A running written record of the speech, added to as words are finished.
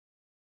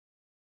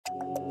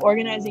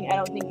Organizing, I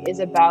don't think, is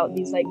about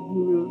these like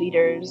guru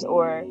leaders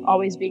or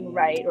always being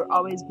right or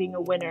always being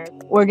a winner.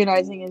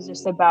 Organizing is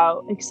just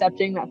about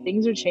accepting that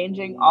things are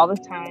changing all the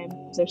time.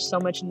 There's so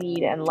much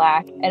need and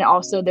lack. And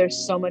also there's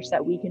so much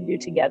that we can do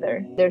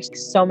together. There's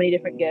so many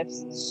different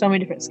gifts, so many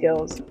different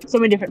skills, so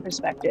many different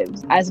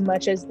perspectives. As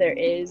much as there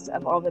is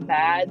of all the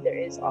bad, there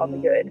is all the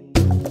good.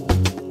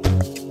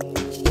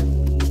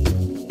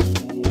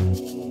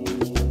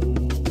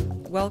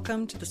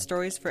 Welcome to the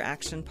Stories for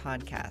Action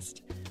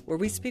podcast, where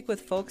we speak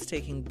with folks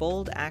taking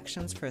bold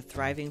actions for a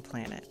thriving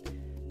planet.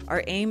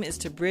 Our aim is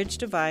to bridge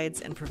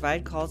divides and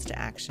provide calls to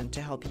action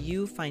to help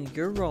you find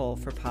your role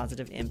for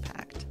positive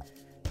impact.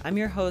 I'm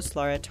your host,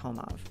 Laura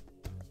Tomov.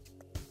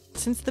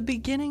 Since the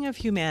beginning of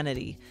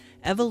humanity,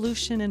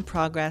 evolution and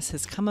progress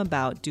has come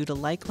about due to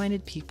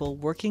like-minded people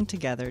working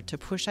together to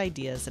push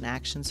ideas and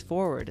actions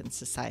forward in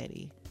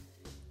society.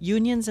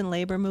 Unions and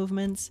labor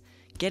movements,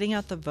 getting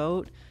out the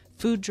vote,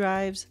 food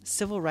drives,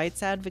 civil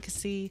rights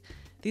advocacy,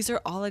 these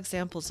are all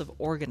examples of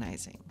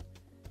organizing.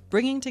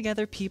 Bringing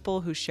together people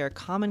who share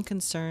common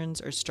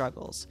concerns or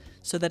struggles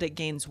so that it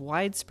gains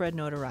widespread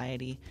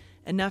notoriety,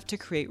 enough to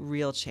create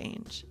real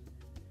change.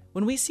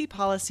 When we see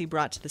policy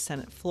brought to the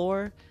Senate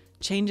floor,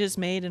 changes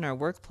made in our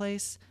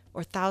workplace,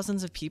 or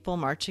thousands of people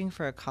marching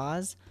for a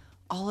cause,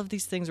 all of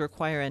these things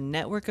require a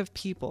network of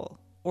people,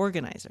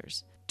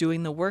 organizers,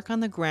 doing the work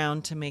on the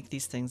ground to make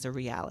these things a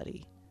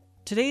reality.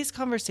 Today's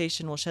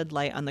conversation will shed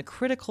light on the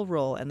critical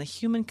role and the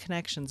human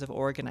connections of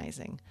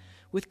organizing,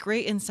 with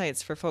great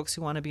insights for folks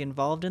who want to be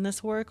involved in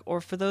this work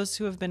or for those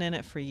who have been in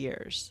it for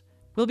years.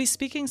 We'll be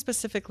speaking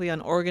specifically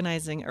on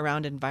organizing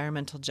around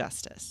environmental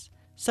justice,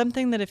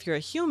 something that if you're a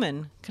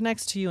human,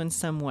 connects to you in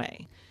some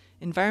way.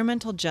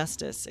 Environmental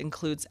justice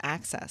includes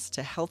access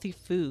to healthy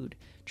food,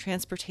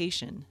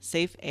 transportation,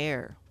 safe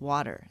air,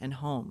 water, and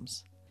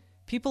homes.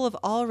 People of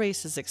all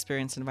races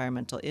experience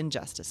environmental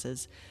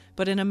injustices,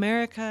 but in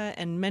America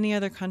and many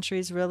other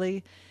countries,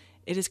 really,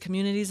 it is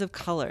communities of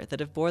color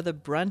that have bore the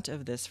brunt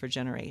of this for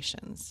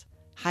generations.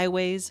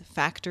 Highways,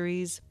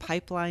 factories,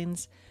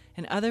 pipelines,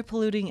 and other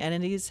polluting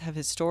entities have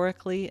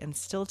historically, and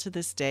still to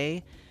this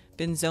day,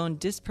 been zoned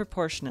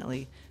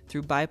disproportionately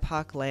through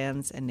BIPOC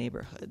lands and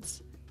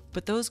neighborhoods.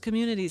 But those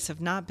communities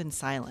have not been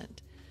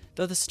silent,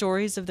 though the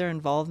stories of their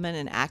involvement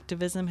and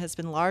activism has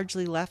been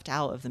largely left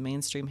out of the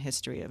mainstream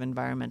history of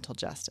environmental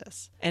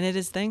justice. And it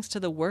is thanks to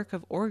the work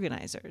of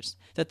organizers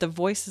that the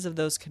voices of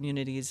those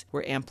communities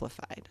were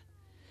amplified.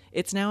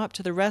 It's now up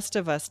to the rest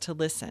of us to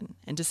listen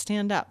and to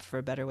stand up for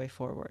a better way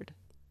forward.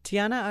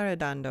 Tiana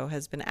Arredondo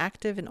has been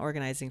active in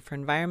organizing for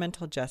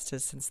environmental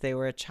justice since they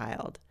were a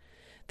child.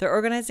 Their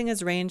organizing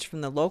has ranged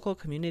from the local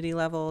community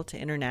level to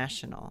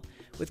international,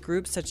 with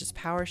groups such as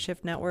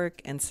PowerShift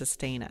Network and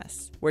Sustain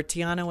Us, where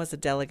Tiana was a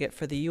delegate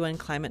for the UN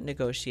climate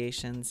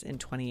negotiations in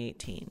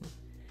 2018.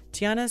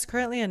 Tiana is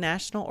currently a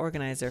national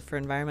organizer for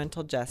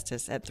environmental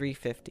justice at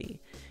 350,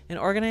 an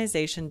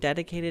organization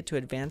dedicated to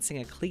advancing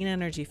a clean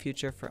energy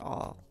future for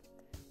all.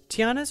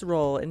 Tiana's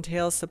role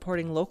entails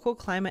supporting local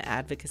climate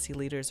advocacy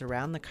leaders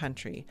around the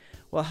country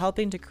while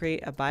helping to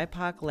create a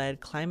BIPOC-led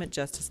climate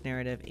justice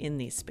narrative in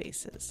these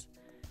spaces.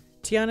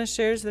 Tiana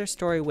shares their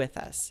story with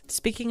us,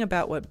 speaking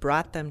about what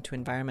brought them to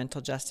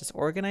environmental justice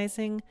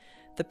organizing,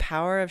 the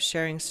power of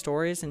sharing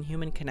stories and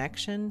human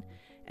connection,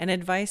 and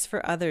advice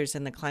for others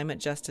in the climate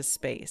justice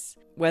space,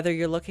 whether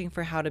you're looking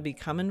for how to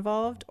become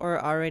involved or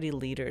are already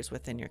leaders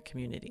within your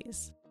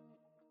communities.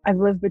 I've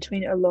lived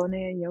between Ohlone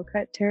and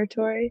Yokuts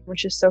territory,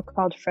 which is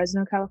so-called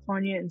Fresno,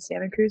 California, and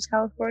Santa Cruz,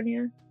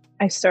 California.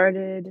 I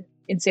started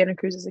in Santa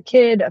Cruz as a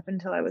kid up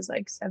until I was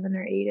like 7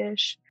 or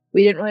 8-ish.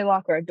 We didn't really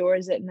lock our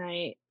doors at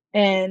night,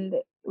 and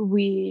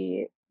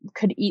we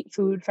could eat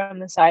food from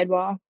the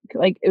sidewalk.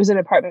 Like, it was an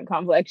apartment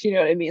complex, you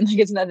know what I mean? Like,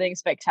 it's nothing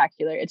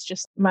spectacular. It's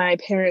just my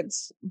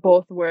parents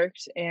both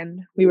worked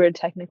and we were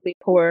technically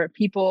poor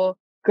people.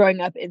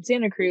 Growing up in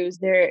Santa Cruz,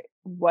 there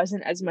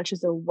wasn't as much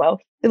as a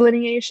wealth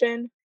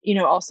delineation, you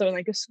know, also in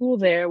like a school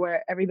there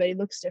where everybody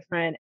looks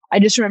different. I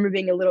just remember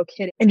being a little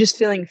kid and just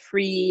feeling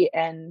free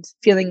and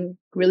feeling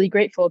really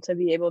grateful to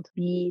be able to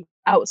be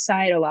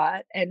outside a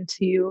lot and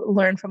to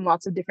learn from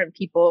lots of different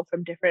people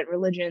from different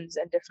religions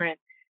and different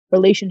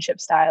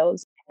relationship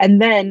styles. And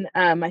then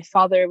my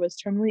father was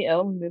terminally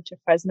ill. We moved to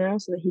Fresno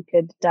so that he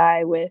could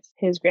die with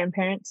his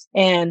grandparents.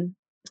 And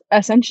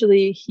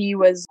essentially, he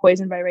was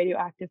poisoned by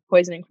radioactive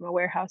poisoning from a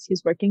warehouse he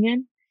was working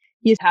in.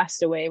 He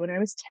passed away when I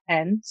was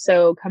 10.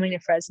 So coming to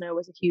Fresno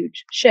was a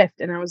huge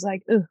shift. And I was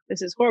like, oh,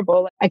 this is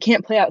horrible. I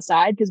can't play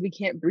outside because we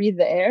can't breathe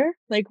the air.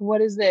 Like, what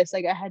is this?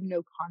 Like, I had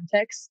no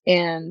context.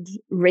 And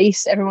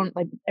race,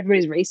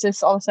 everybody's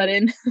racist all of a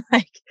sudden.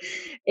 Like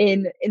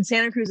in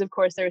Santa Cruz, of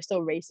course, there was still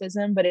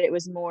racism, but it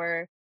was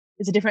more,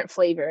 it's a different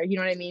flavor. You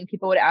know what I mean?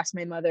 People would ask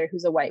my mother,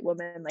 who's a white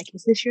woman, like,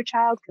 is this your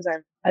child?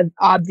 Because I'm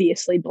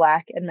obviously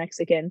Black and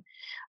Mexican.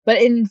 But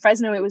in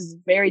Fresno, it was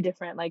very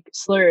different, like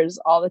slurs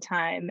all the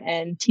time,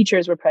 and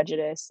teachers were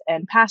prejudiced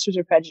and pastors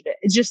were prejudiced.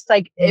 It's just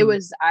like,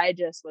 I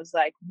just was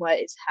like, what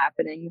is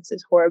happening? This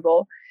is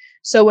horrible.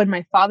 So when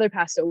my father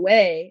passed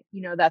away,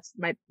 that's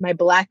my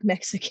Black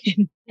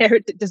Mexican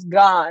heritage just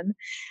gone.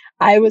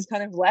 I was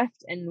kind of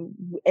left,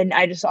 and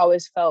I just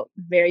always felt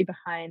very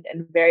behind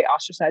and very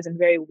ostracized and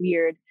very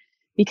weird,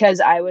 because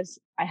I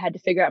had to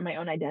figure out my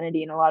own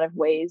identity in a lot of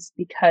ways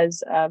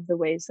because of the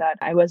ways that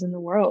I was in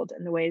the world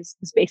and the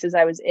spaces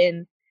I was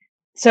in.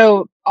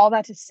 So all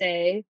that to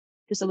say,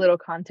 just a little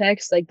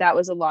context, like that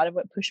was a lot of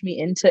what pushed me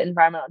into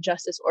environmental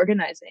justice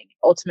organizing.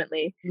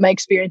 Ultimately, my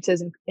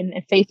experiences in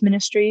faith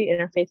ministry, in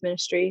our faith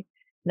ministry,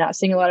 not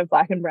seeing a lot of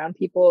Black and brown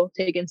people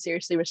taken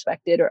seriously,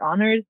 respected, or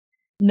honored.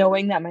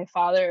 Knowing that my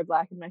father, a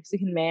Black and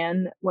Mexican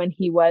man, when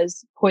he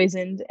was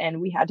poisoned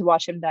and we had to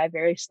watch him die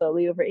very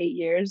slowly over 8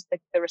 years,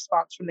 the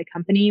response from the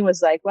company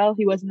was like, well,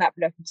 he wasn't that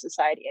productive to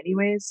society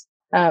anyways.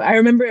 I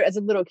remember as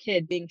a little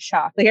kid being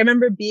shocked. Like I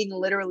remember being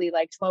literally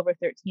like 12 or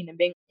 13 and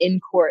being in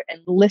court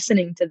and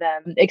listening to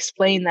them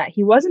explain that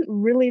he wasn't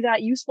really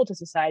that useful to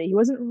society. He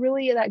wasn't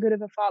really that good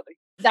of a father.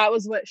 That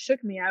was what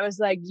shook me. I was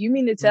like, you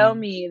mean to tell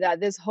me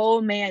that this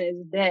whole man is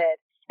dead?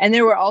 And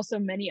there were also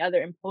many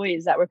other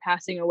employees that were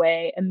passing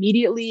away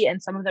immediately,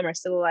 and some of them are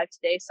still alive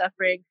today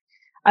suffering.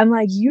 I'm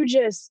like, you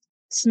just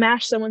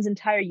smashed someone's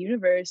entire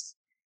universe.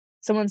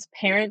 Someone's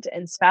parent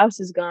and spouse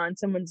is gone,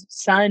 someone's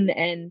son,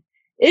 and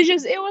it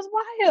was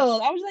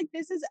wild. I was like,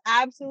 this is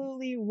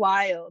absolutely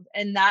wild.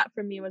 And that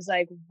for me was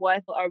like,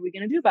 what are we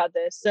going to do about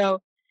this? So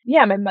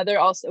yeah, my mother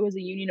also was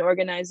a union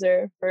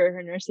organizer for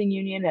her nursing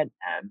union at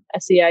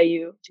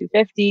SEIU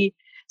 250.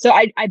 So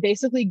I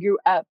basically grew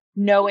up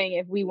knowing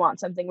if we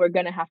want something, we're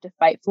going to have to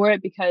fight for it,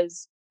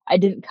 because I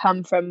didn't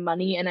come from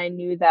money, and I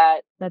knew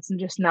that that's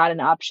just not an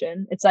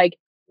option. It's like,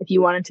 if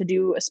you wanted to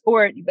do a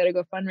sport, you better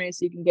go fundraise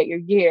so you can get your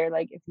gear.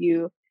 Like if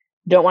you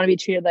don't want to be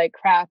treated like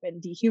crap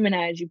and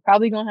dehumanized, you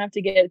probably gonna have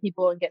to get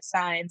people and get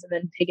signs and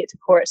then take it to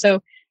court.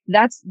 So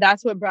that's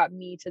what brought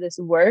me to this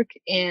work.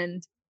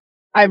 And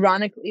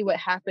ironically, what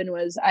happened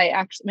was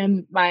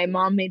my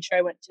mom made sure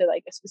I went to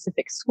like a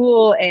specific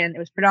school, and it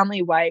was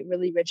predominantly white,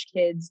 really rich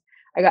kids.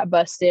 I got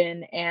bussed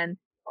in, and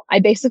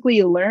I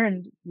basically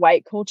learned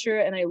white culture,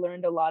 and I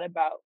learned a lot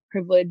about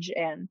privilege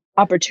and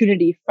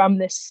opportunity from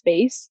this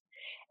space.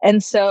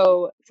 And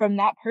so from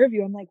that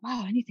purview, I'm like,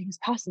 wow, anything is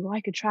possible.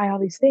 I could try all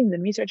these things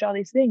and research all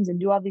these things and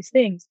do all these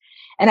things.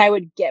 And I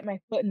would get my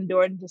foot in the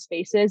door into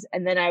spaces,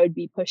 and then I would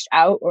be pushed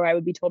out, or I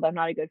would be told I'm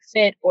not a good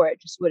fit, or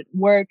it just wouldn't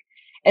work.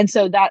 And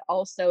so that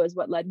also is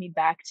what led me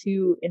back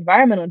to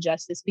environmental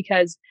justice,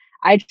 because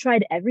I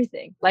tried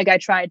everything. Like I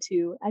tried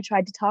to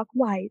talk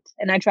white,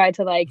 and I tried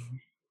to like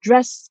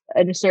dress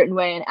in a certain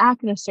way and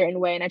act in a certain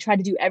way. And I tried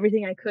to do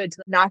everything I could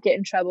to not get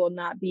in trouble,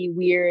 not be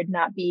weird,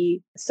 not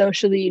be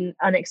socially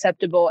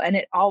unacceptable. And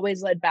it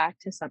always led back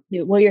to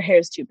something. Well, your hair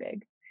is too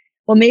big.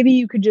 Well, maybe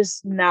you could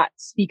just not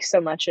speak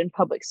so much in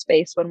public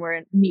space when we're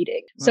in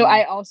meeting. Right. So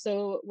I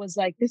also was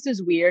like, this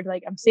is weird.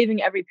 Like I'm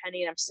saving every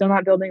penny and I'm still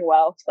not building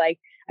wealth. Like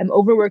I'm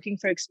overworking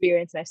for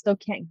experience, and I still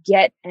can't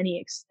get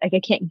I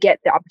can't get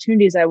the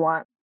opportunities I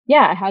want.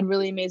 Yeah, I had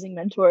really amazing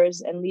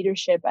mentors and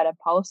leadership at a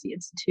policy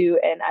institute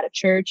and at a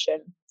church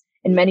and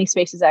in many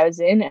spaces I was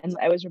in. And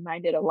I was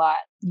reminded a lot,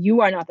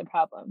 you are not the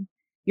problem.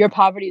 Your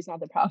poverty is not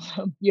the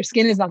problem. Your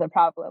skin is not the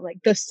problem. Like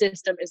the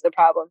system is the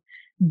problem.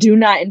 Do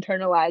not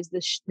internalize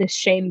this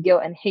shame,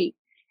 guilt, and hate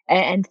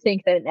and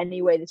think that in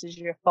any way this is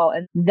your fault.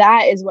 And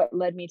that is what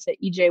led me to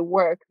EJ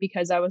work,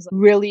 because I was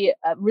really,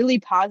 really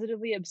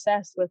positively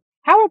obsessed with,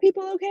 how are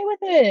people okay with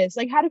this?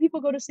 Like, how do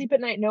people go to sleep at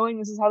night knowing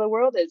this is how the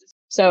world is?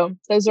 So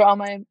those are all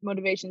my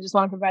motivations. Just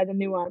want to provide the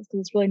nuance,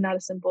 because it's really not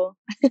a simple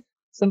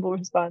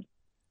response.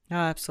 No,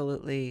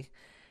 absolutely.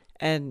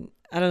 And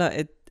I don't know,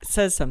 it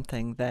says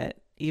something that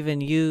even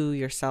you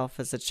yourself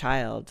as a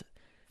child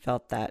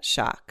felt that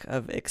shock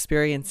of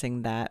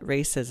experiencing that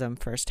racism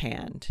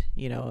firsthand,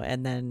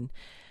 and then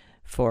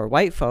for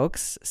white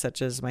folks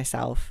such as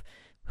myself,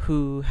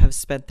 who have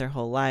spent their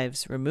whole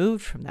lives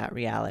removed from that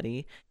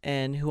reality,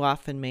 and who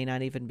often may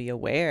not even be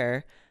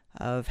aware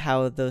of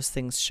how those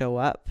things show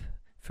up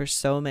for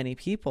so many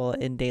people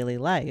in daily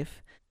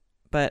life.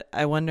 But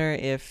I wonder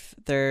if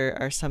there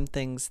are some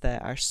things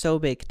that are so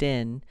baked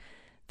in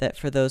that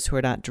for those who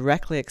are not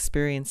directly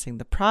experiencing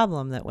the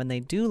problem, that when they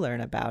do learn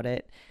about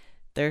it,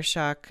 their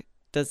shock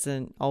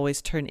doesn't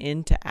always turn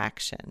into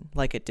action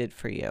like it did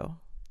for you.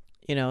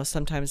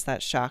 Sometimes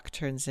that shock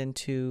turns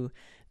into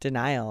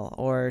denial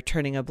or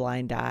turning a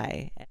blind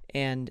eye.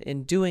 And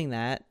in doing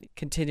that,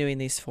 continuing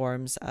these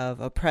forms of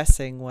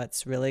oppressing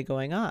what's really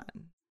going on.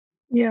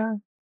 Yeah.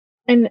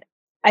 And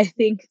I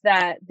think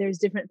that there's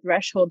different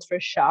thresholds for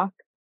shock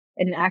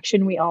and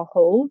action we all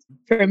hold.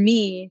 For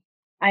me,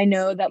 I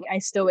know that I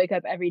still wake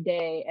up every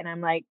day and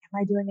I'm like,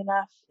 am I doing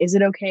enough? Is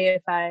it okay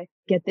if I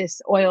get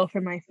this oil for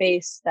my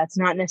face that's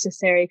not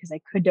necessary because I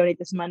could donate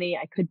this money?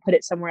 I could put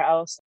it somewhere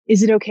else.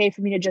 Is it okay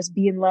for me to just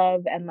be in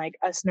love and like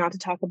us not to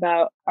talk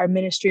about our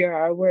ministry or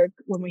our work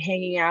when we're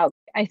hanging out?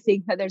 I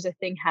think that there's a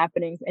thing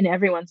happening in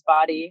everyone's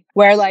body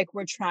where like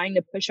we're trying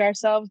to push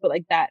ourselves, but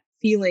like that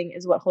feeling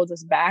is what holds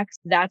us back.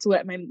 That's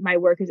what my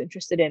work is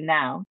interested in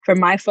now. For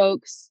my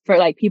folks, for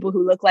like people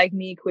who look like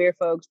me, queer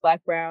folks,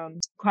 Black, brown,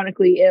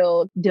 chronically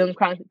ill, dealing with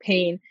chronic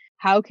pain,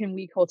 how can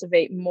we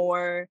cultivate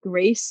more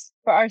grace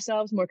for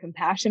ourselves, more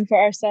compassion for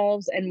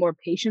ourselves, and more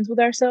patience with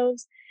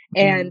ourselves?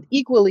 And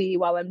equally,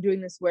 while I'm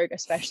doing this work,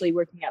 especially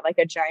working at like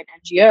a giant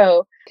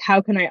NGO, how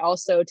can I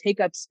also take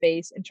up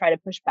space and try to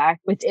push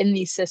back within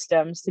these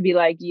systems to be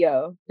like,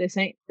 yo, this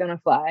ain't gonna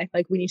fly.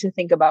 Like, we need to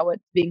think about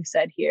what's being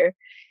said here.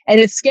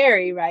 And it's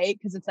scary, right?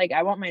 Because it's like,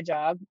 I want my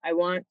job. I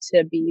want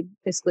to be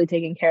fiscally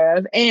taken care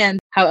of. And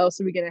how else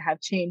are we going to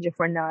have change if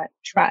we're not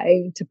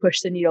trying to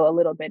push the needle a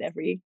little bit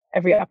every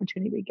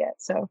opportunity we get?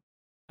 So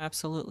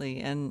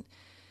absolutely. And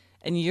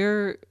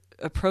your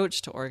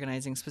approach to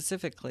organizing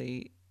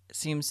specifically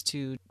seems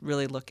to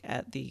really look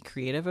at the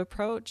creative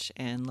approach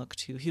and look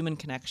to human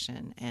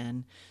connection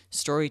and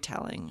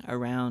storytelling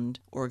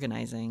around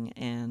organizing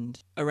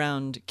and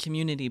around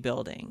community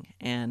building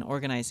and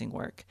organizing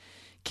work.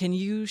 Can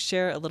you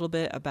share a little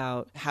bit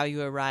about how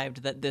you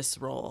arrived that this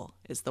role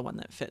is the one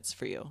that fits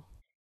for you?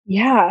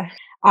 yeah,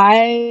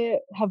 I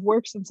have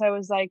worked since I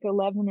was like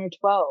 11 or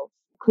 12,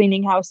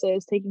 cleaning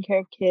houses, taking care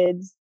of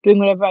kids, doing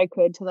whatever I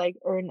could to like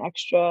earn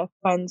extra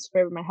funds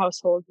for my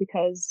household,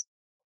 because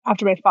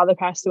after my father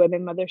passed away, my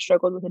mother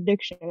struggled with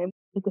addiction. And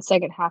like the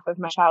second half of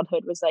my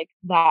childhood was like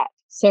that.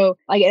 So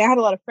like, and I had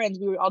a lot of friends,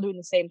 we were all doing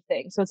the same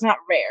thing. So it's not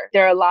rare.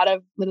 There are a lot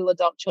of little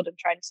adult children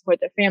trying to support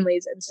their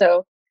families. And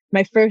so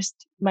my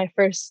first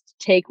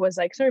take was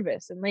like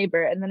service and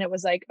labor. And then it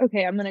was like,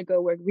 okay, I'm going to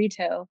go work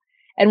retail.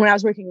 And when I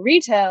was working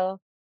retail,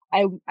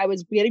 I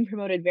was getting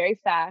promoted very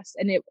fast,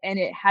 and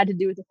it had to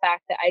do with the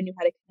fact that I knew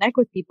how to connect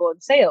with people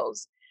in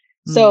sales.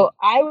 So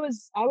I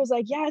was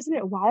like, yeah, isn't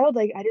it wild?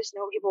 Like, I just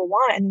know what people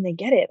want and then they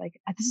get it. Like,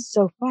 this is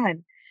so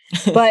fun.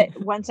 But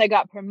once I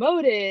got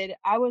promoted,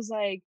 I was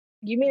like,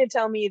 you mean to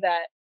tell me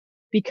that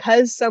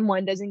because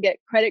someone doesn't get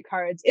credit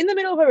cards in the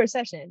middle of a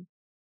recession,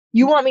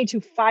 you want me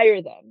to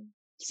fire them?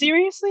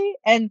 Seriously?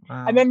 And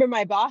Wow. I remember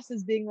my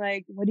bosses being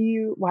like,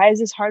 why is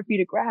this hard for you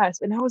to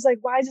grasp? And I was like,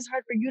 why is this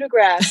hard for you to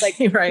grasp? Like,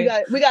 Right.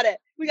 we got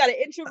an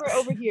introvert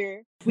over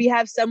here. We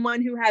have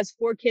someone who has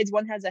 4 kids,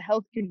 one has a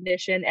health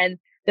condition, and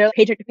they're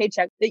paycheck to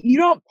paycheck. That you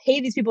don't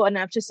pay these people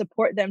enough to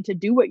support them to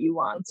do what you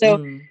want.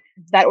 So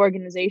that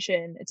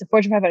organization, it's a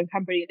Fortune 500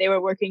 company. They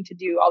were working to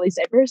do all these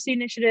diversity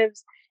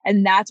initiatives.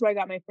 And that's where I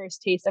got my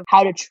first taste of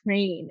how to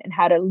train and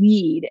how to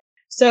lead.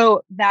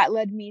 So that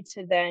led me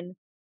to then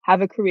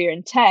have a career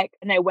in tech.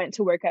 And I went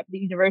to work at the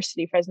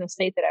university, Fresno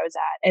State, that I was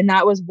at. And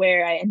that was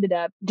where I ended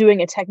up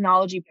doing a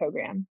technology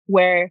program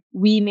where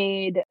we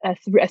made a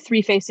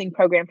 3-facing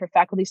program for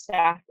faculty,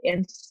 staff,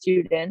 and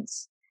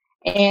students.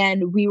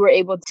 And we were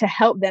able to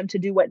help them to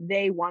do what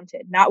they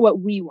wanted, not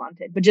what we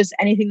wanted, but just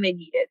anything they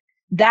needed.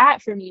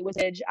 That for me was,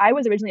 I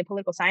was originally a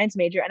political science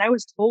major, and I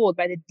was told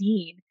by the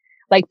dean,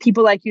 like,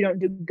 people like you don't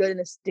do good in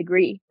this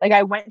degree. Like,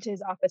 I went to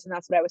his office and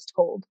that's what I was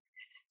told.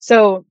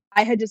 So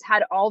I had just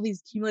had all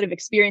these cumulative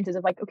experiences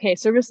of like, okay,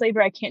 service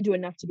labor, I can't do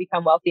enough to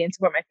become wealthy and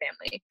support my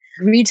family.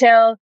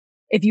 Retail,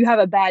 if you have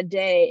a bad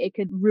day, it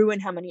could ruin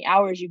how many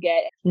hours you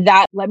get.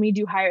 That let me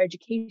do higher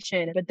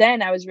education. But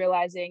then I was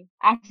realizing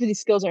after these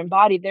skills are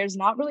embodied, there's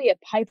not really a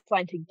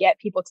pipeline to get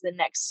people to the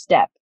next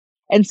step.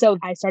 And so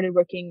I started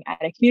working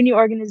at a community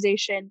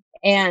organization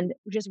and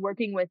just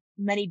working with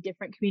many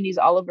different communities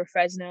all over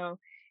Fresno,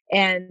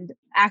 and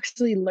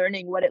actually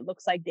learning what it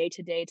looks like day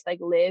to day to like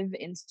live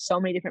in so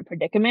many different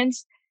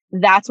predicaments.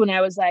 That's when I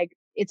was like,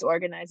 it's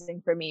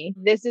organizing for me.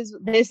 This is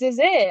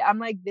it. I'm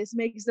like, this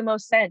makes the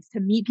most sense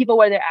to meet people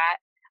where they're at,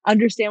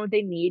 understand what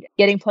they need,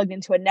 getting plugged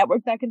into a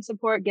network that can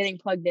support, getting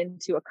plugged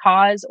into a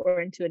cause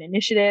or into an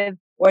initiative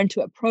or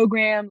into a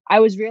program. I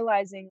was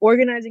realizing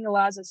organizing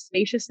allows us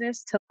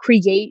spaciousness to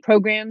create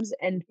programs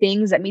and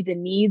things that meet the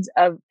needs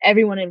of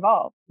everyone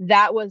involved.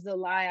 That was the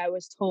lie I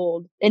was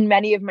told in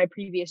many of my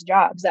previous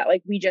jobs, that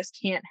like, we just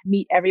can't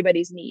meet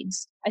everybody's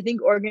needs. I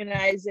think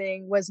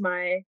organizing was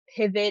my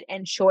pivot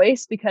and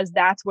choice, because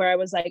that's where I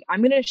was like,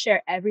 I'm going to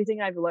share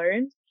everything I've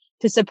learned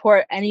to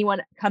support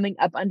anyone coming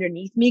up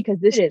underneath me, because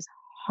this is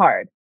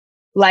hard.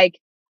 Like,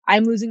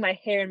 I'm losing my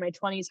hair in my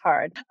 20s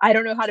hard. I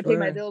don't know how to pay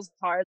my bills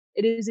hard.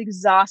 It is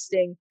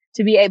exhausting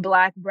to be a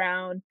Black,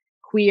 brown,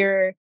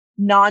 queer,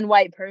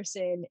 non-white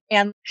person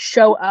and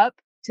show up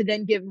to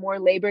then give more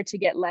labor to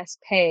get less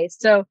pay.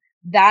 So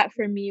that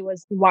for me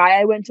was why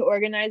I went to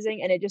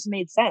organizing, and it just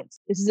made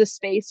sense. This is a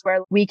space where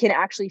we can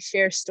actually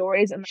share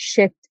stories and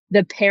shift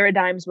the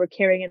paradigms we're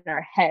carrying in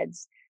our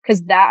heads,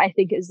 because that I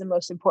think is the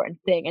most important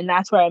thing. And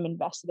that's where I'm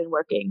invested in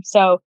working.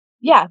 So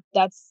yeah,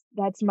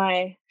 that's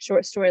my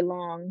short story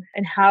long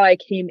and how I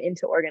came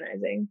into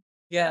organizing.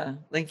 Yeah,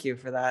 thank you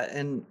for that.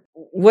 And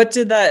what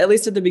did that, at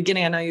least at the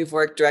beginning, I know you've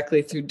worked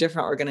directly through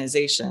different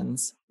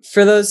organizations.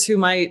 For those who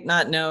might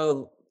not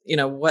know,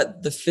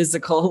 what the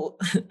physical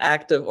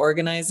act of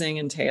organizing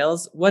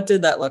entails, what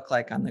did that look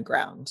like on the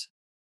ground?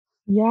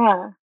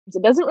 Yeah.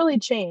 It doesn't really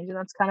change. And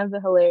that's kind of the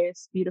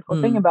hilarious, beautiful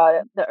thing about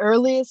it. The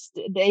earliest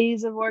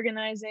days of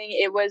organizing,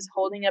 it was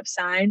holding up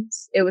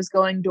signs. It was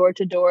going door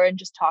to door and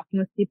just talking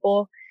with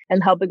people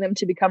and helping them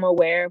to become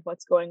aware of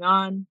what's going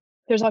on.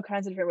 There's all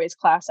kinds of different ways,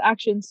 class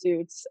action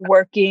suits,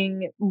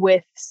 working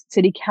with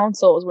city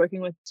councils,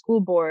 working with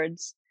school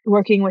boards,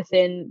 working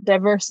within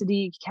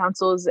diversity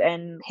councils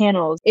and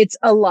panels. It's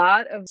a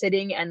lot of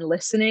sitting and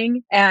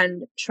listening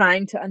and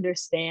trying to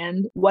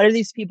understand, what are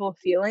these people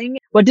feeling?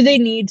 What do they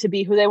need to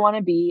be who they want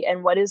to be?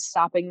 And what is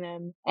stopping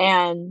them?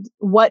 And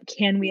what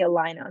can we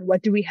align on?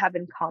 What do we have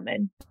in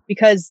common?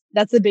 Because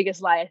that's the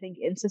biggest lie, I think,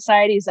 in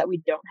society, is that we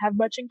don't have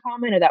much in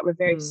common, or that we're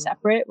very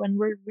separate, when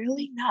we're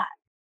really not.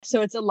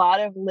 So it's a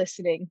lot of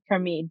listening for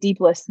me, deep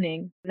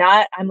listening,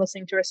 not I'm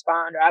listening to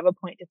respond or I have a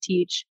point to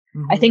teach.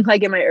 I think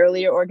like in my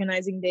earlier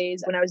organizing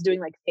days, when I was doing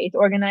like faith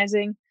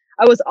organizing,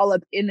 I was all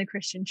up in the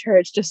Christian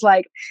church, just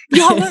like,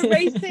 y'all are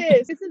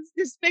racist. This is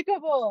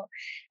despicable.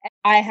 And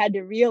I had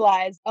to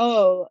realize,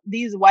 oh,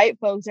 these white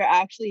folks are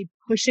actually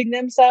pushing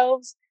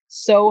themselves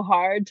so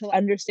hard to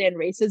understand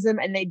racism,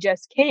 and they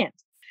just can't.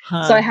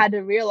 So I had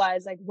to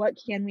realize, like, what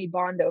can we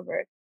bond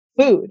over?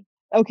 Food.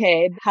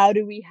 Okay, how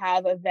do we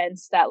have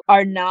events that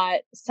are not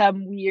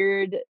some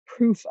weird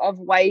proof of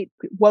white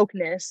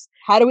wokeness?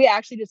 How do we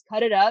actually just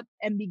cut it up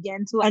and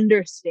begin to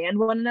understand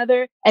one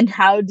another? And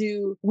how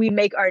do we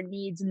make our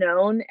needs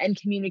known and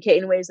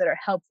communicate in ways that are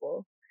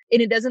helpful?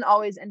 And it doesn't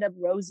always end up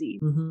rosy.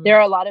 There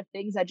are a lot of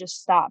things that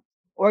just stop.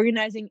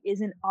 Organizing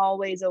isn't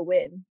always a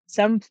win.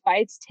 Some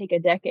fights take a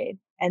decade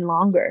and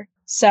longer.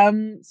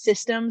 Some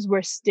systems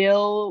we're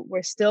still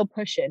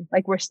pushing,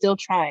 like we're still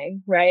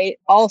trying, right?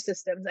 All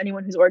systems,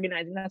 anyone who's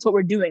organizing, that's what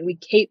we're doing. We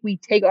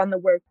take on the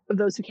work of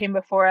those who came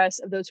before us,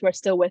 of those who are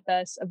still with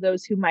us, of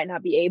those who might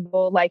not be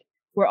able. Like,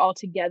 we're all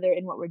together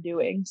in what we're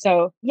doing.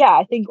 So yeah,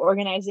 I think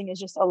organizing is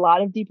just a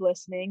lot of deep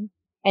listening,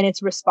 and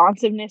it's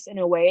responsiveness in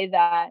a way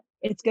that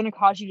it's going to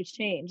cause you to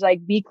change.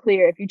 Like, be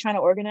clear. If you're trying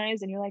to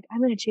organize and you're like,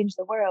 I'm going to change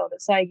the world,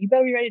 it's like, you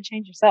better be ready to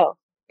change yourself.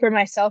 For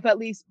myself, at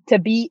least, to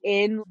be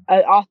in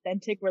an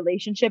authentic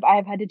relationship, I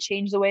have had to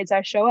change the ways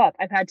I show up.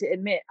 I've had to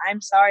admit,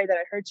 I'm sorry that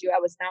I hurt you.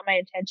 That was not my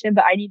intention,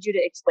 but I need you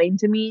to explain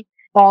to me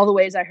all the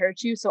ways I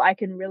hurt you so I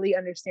can really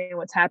understand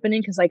what's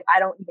happening, because like, I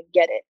don't even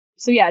get it.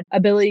 So yeah,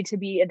 ability to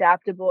be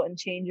adaptable and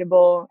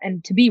changeable,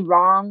 and to be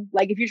wrong.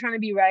 Like, if you're trying to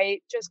be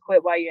right, just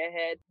quit while you're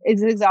ahead.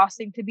 It's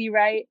exhausting to be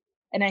right.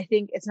 And I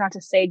think it's not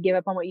to say give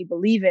up on what you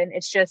believe in.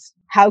 It's just,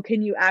 how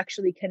can you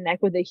actually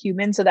connect with a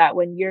human so that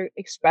when you're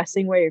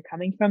expressing where you're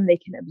coming from, they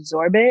can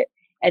absorb it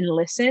and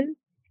listen?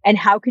 And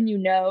how can you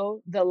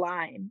know the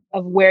line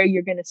of where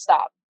you're going to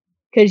stop?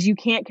 Because you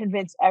can't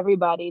convince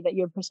everybody that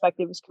your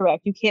perspective is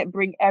correct. You can't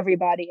bring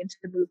everybody into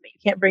the movement.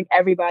 You can't bring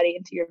everybody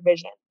into your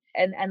vision.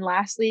 And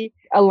lastly,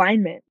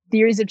 alignment.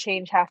 Theories of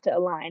change have to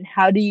align.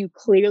 How do you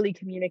clearly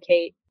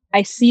communicate?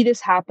 I see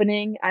this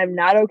happening. I'm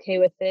not okay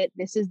with it.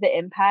 This is the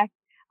impact.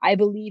 I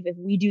believe if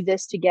we do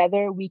this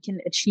together, we can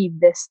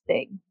achieve this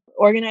thing.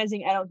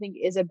 Organizing, I don't think,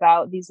 is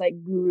about these like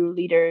guru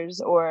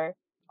leaders or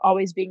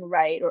always being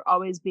right or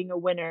always being a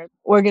winner.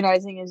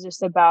 Organizing is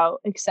just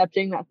about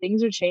accepting that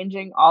things are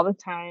changing all the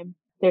time.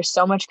 There's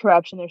so much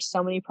corruption. There's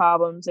so many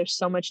problems. There's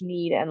so much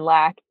need and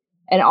lack.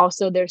 And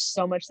also there's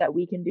so much that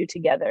we can do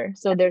together.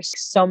 So there's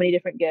so many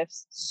different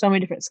gifts, so many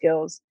different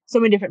skills, so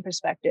many different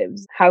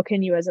perspectives. How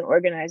can you as an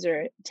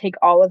organizer take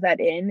all of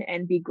that in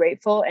and be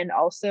grateful, and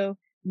also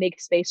make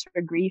space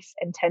for grief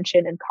and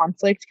tension and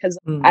conflict? Because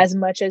as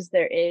much as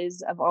there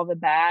is of all the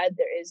bad,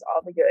 there is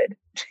all the good,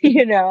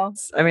 you know?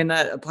 I mean,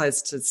 that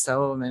applies to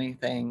so many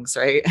things,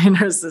 right? In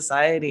our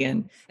society,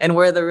 and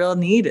where the real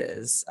need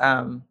is.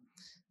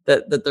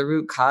 That the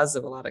root cause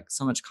of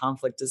so much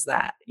conflict is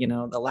that,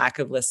 the lack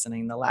of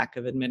listening, the lack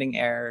of admitting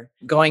error,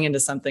 going into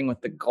something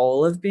with the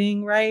goal of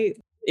being right.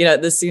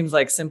 This seems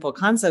like simple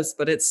concepts,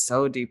 but it's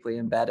so deeply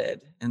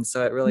embedded. And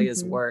so it really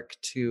is work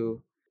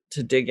to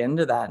dig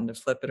into that and to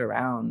flip it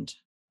around.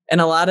 And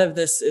a lot of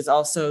this is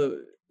also,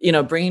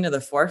 bringing to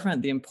the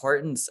forefront the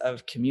importance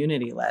of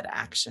community-led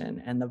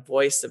action and the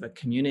voice of a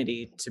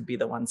community to be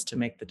the ones to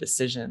make the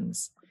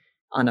decisions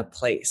on a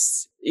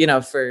place.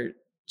 For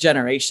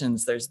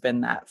generations, there's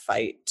been that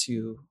fight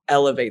to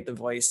elevate the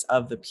voice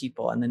of the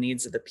people and the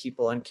needs of the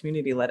people, and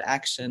community-led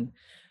action.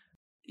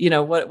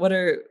 What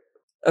are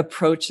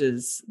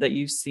approaches that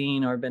you've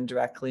seen or been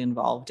directly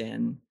involved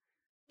in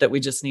that we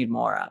just need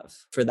more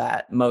of for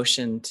that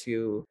motion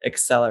to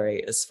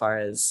accelerate as far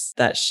as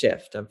that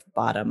shift of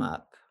bottom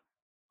up?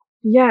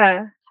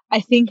 Yeah. I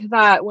think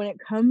that when it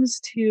comes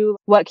to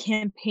what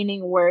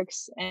campaigning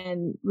works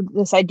and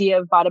this idea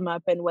of bottom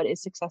up and what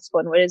is successful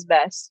and what is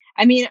best,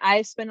 I mean,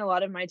 I spend a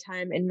lot of my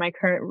time in my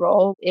current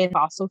role in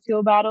fossil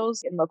fuel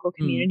battles in local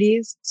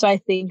communities. So I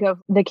think of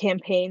the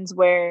campaigns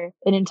where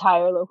an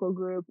entire local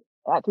group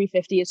at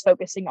 350 is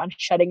focusing on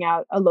shutting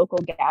out a local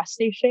gas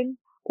station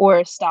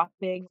or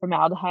stopping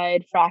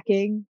formaldehyde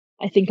fracking.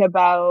 I think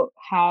about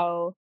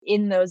how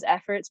in those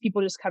efforts,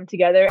 people just come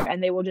together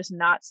and they will just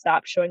not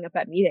stop showing up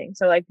at meetings.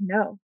 So like,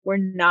 no, we're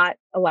not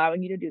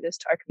allowing you to do this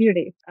to our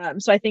community.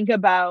 So I think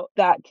about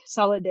that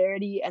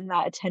solidarity and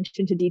that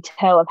attention to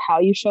detail of how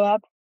you show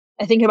up.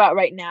 I think about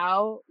right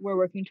now, we're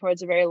working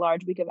towards a very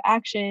large week of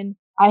action.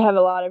 I have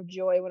a lot of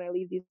joy when I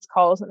leave these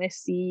calls and I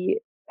see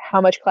how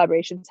much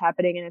collaboration is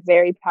happening, and it's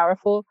very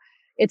powerful.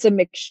 it's a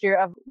mixture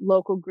of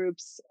local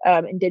groups,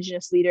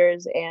 indigenous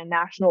leaders, and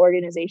national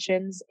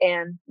organizations.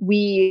 And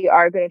we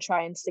are going to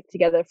try and stick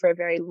together for a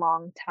very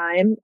long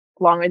time,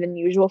 longer than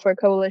usual for a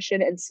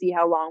coalition, and see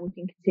how long we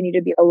can continue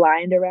to be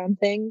aligned around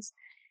things.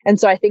 And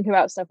so I think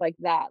about stuff like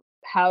that.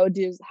 How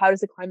does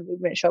the climate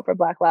movement show up for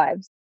Black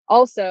lives?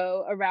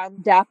 Also,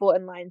 around DAPL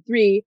and Line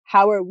 3,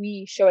 how are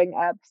we showing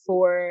up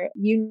for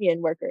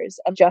union workers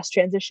of just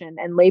transition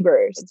and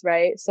laborers,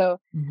 right? So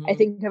I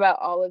think about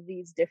all of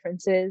these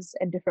differences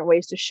and different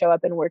ways to show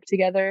up and work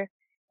together.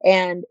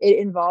 And it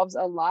involves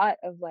a lot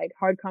of like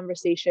hard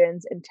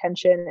conversations and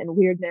tension and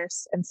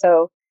weirdness. And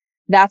so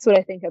that's what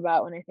I think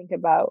about when I think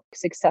about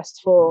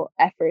successful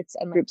efforts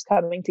and groups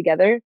coming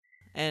together.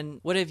 And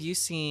what have you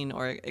seen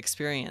or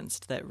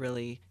experienced that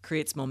really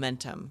creates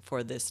momentum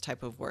for this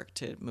type of work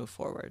to move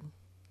forward?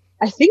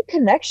 I think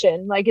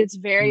connection, like it's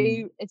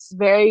very,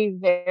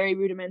 very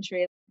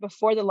rudimentary.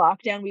 Before the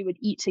lockdown, we would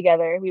eat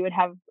together. We would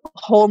have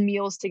whole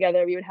meals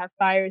together. We would have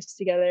fires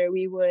together.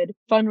 We would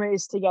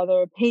fundraise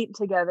together, paint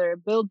together,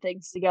 build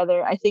things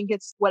together. I think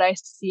it's what I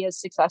see as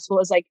successful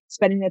is like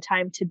spending the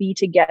time to be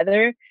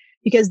together,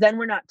 because then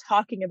we're not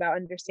talking about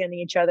understanding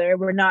each other.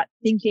 We're not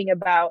thinking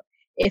about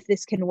if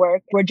this can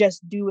work. We're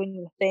just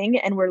doing the thing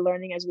and we're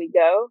learning as we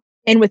go.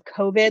 And with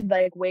COVID,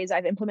 like ways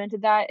I've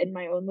implemented that in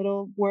my own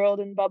little world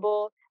and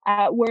bubble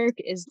at work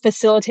is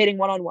facilitating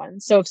one-on-one.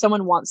 So if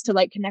someone wants to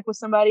like connect with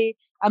somebody,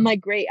 I'm like,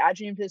 great, add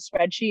you into the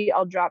spreadsheet.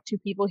 I'll drop 2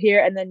 people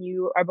here and then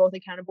you are both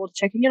accountable to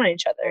checking in on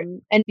each other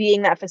and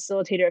being that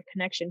facilitator of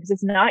connection, because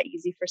it's not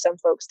easy for some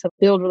folks to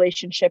build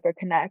relationship or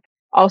connect.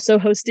 Also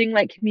hosting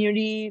like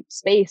community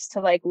space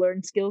to like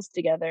learn skills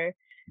together.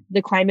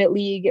 The Climate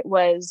League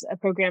was a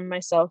program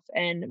myself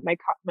and my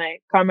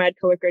comrade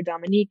coworker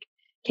Dominique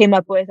came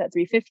up with at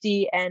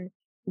 350, and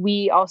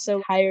we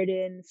also hired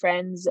in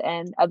friends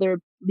and other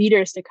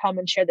leaders to come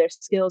and share their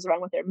skills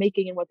around what they're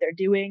making and what they're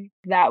doing.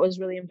 That was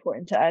really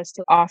important to us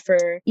to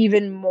offer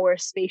even more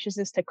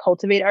spaciousness to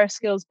cultivate our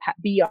skills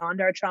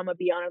beyond our trauma,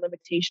 beyond our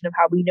limitation of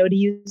how we know to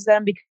use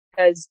them,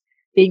 because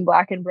being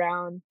Black and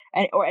brown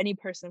or any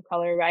person of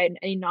color, right, and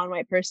any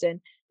non-white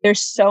person,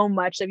 there's so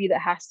much of you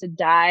that has to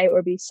die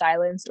or be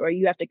silenced or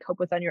you have to cope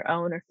with on your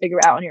own or figure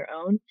out on your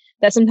own,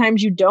 that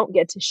sometimes you don't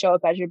get to show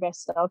up as your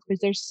best self because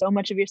there's so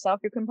much of yourself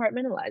you're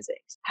compartmentalizing.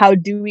 How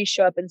do we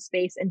show up in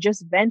space and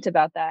just vent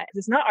about that? Because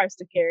it's not ours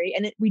to carry,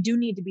 and we do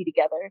need to be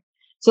together.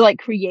 So like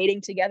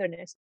creating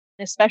togetherness,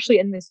 especially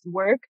in this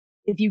work,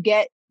 if you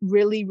get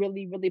really,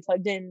 really, really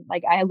plugged in,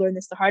 like I learned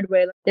this the hard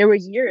way. There were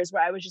years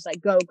where I was just like,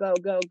 go, go,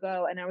 go,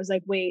 go. And I was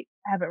like, wait,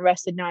 I haven't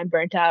rested. Now I'm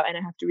burnt out and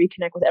I have to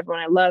reconnect with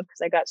everyone I love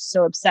because I got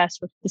so obsessed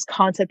with this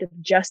concept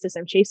of justice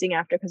I'm chasing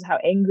after because of how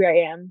angry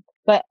I am.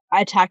 But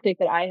a tactic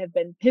that I have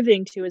been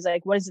pivoting to is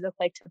like, what does it look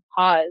like to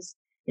pause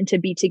and to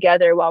be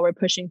together while we're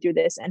pushing through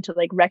this and to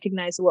like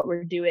recognize what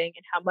we're doing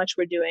and how much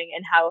we're doing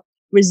and how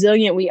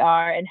resilient we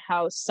are and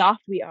how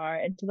soft we are,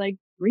 and to like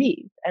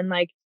breathe and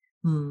like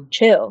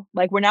chill.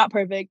 Like we're not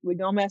perfect. We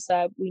don't mess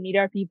up. We need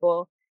our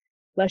people.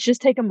 Let's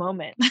just take a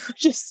moment.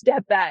 Just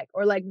step back,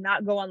 or like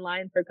not go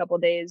online for a couple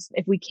of days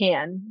if we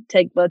can.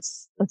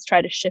 Let's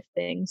try to shift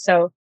things.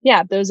 So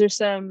yeah, those are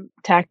some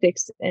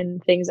tactics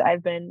and things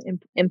I've been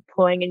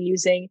employing and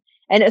using.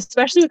 And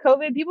especially with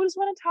COVID, people just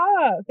want to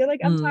talk. They're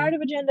like, I'm tired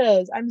of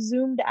agendas. I'm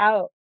zoomed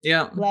out.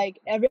 Yeah.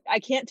 Like I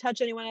can't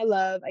touch anyone I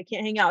love. I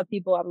can't hang out with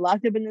people. I'm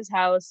locked up in this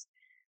house.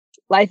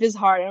 Life is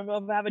hard. I don't know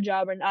if I have a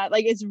job or not.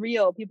 Like it's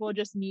real. People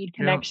just need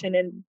connection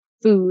and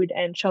food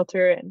and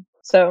shelter. And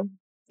so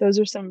those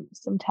are some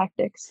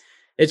tactics.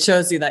 It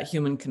shows you that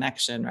human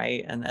connection,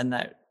 right? And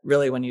that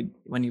really when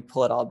you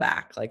pull it all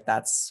back, like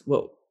that's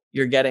what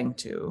you're getting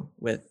to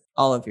with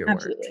all of your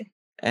work.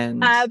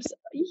 And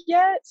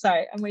yeah.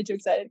 Sorry, I'm way too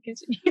excited.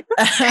 Continue.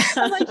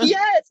 I'm like,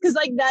 yes, because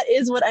like that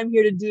is what I'm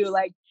here to do.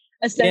 Like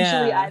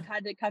essentially, I've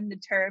had to come to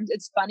terms.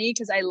 It's funny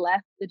because I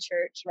left the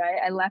church, right?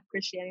 I left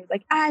Christianity. I was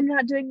like, I'm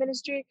not doing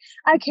ministry.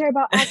 I care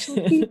about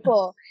actual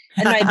people.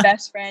 And my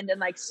best friend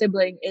and like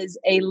sibling is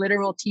a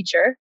literal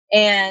teacher.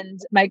 And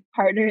my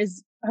partner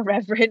is a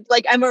reverend.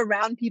 Like I'm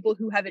around people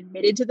who have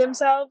admitted to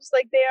themselves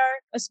like they are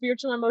a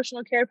spiritual and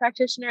emotional care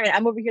practitioner. And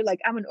I'm over here like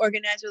I'm an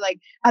organizer. Like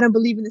I don't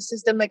believe in the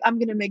system. Like I'm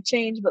going to make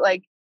change. But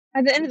like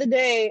at the end of the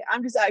day,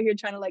 I'm just out here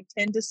trying to like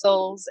tend to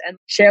souls and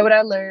share what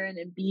I learn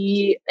and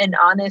be an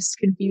honest,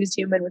 confused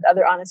human with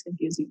other honest,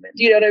 confused humans.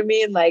 You know what I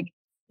mean? Like,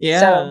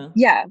 so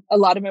yeah, a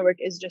lot of my work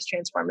is just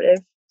transformative.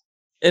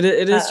 It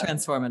is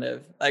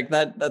transformative. Like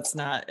that's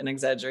not an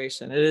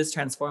exaggeration. It is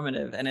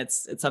transformative. And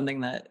it's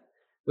something that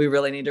we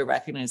really need to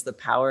recognize the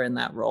power in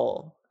that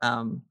role.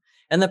 And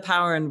the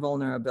power and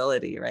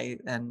vulnerability, right?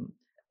 And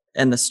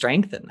the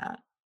strength in that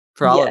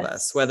for all of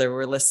us, whether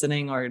we're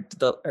listening or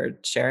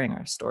sharing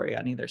our story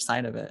on either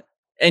side of it.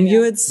 And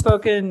you had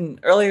spoken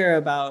earlier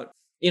about,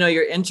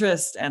 your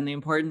interest and the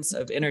importance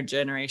of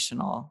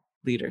intergenerational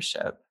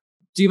leadership.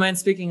 Do you mind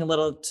speaking a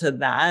little to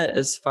that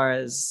as far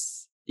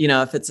as,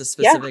 if it's a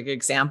specific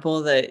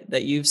example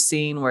that you've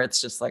seen where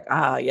it's just like,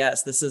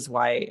 yes, this is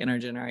why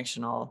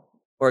intergenerational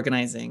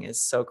organizing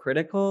is so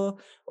critical,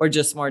 or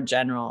just more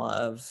general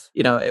of,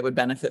 it would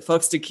benefit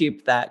folks to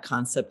keep that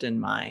concept in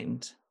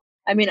mind?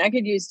 I mean, I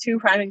could use two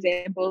prime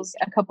examples.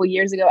 A couple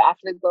years ago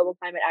after the Global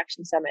Climate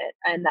Action Summit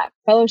and that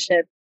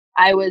fellowship,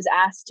 I was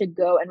asked to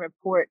go and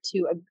report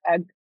to a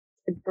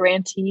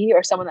grantee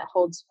or someone that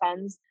holds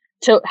funds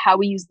to how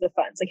we use the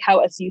funds, like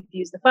how us youth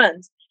use the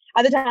funds.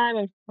 At the time,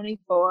 I was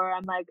 24.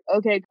 I'm like,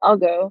 okay, I'll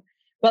go.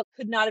 But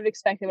could not have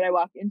expected what I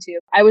walked into.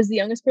 I was the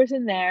youngest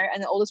person there,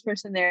 and the oldest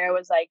person there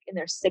was like in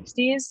their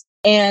 60s.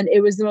 And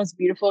it was the most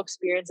beautiful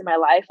experience in my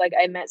life. Like,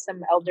 I met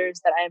some elders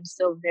that I am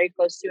still very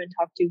close to and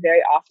talk to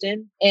very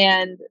often.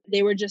 And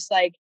they were just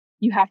like,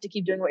 you have to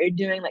keep doing what you're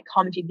doing. Like,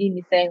 call me if you need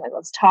anything. Like,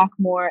 let's talk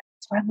more.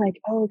 So I'm like,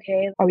 oh,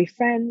 okay. Are we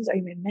friends? Are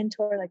you my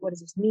mentor? Like, what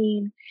does this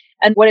mean?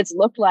 And what it's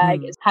looked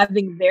like is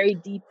having very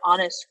deep,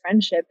 honest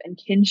friendship and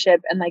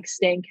kinship and like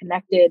staying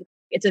connected.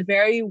 It's a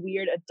very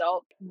weird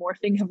adult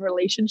morphing of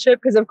relationship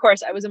because, of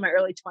course, I was in my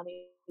early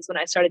 20s when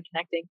I started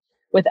connecting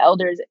with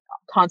elders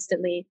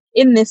constantly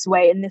in this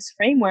way, in this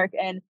framework.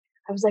 And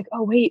I was like,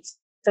 oh, wait.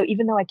 So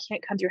even though I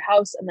can't come to your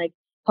house and like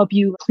help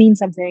you clean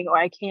something, or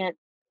I can't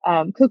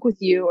cook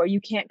with you, or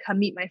you can't come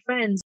meet my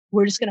friends,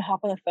 we're just going to hop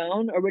on the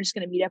phone, or we're just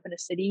going to meet up in a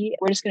city.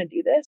 We're just going to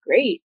do this.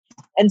 Great.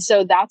 And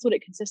so that's what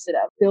it consisted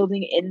of,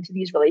 building into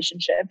these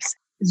relationships.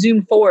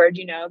 Zoom forward,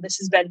 this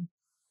has been,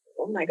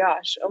 oh my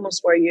gosh,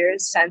 almost 4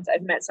 years since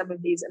I've met some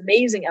of these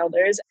amazing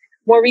elders.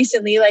 More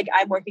recently, like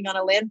I'm working on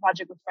a land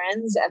project with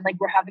friends, and like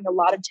we're having a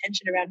lot of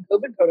tension around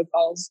COVID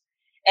protocols.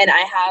 And I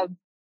have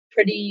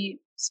pretty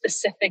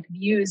specific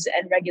views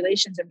and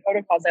regulations and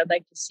protocols I'd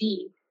like to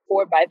see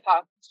for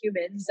BIPOC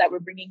humans that we're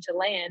bringing to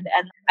land.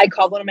 And I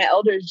called one of my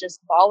elders just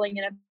bawling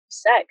and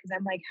upset because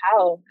I'm like,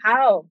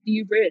 how do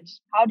you bridge?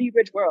 How do you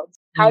bridge worlds?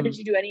 How did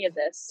you do any of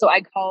this? So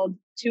I called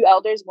two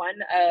elders, one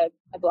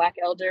a Black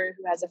elder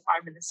who has a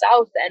farm in the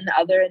South, and the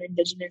other an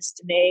Indigenous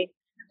Dene,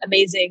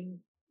 amazing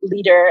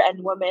leader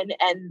and woman.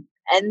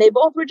 And they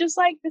both were just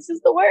like, this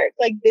is the work.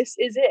 Like, this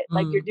is it.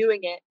 Like, you're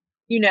doing it.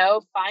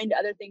 Find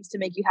other things to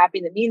make you happy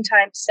in the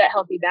meantime, set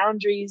healthy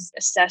boundaries,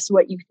 assess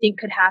what you think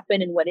could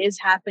happen and what is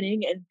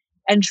happening,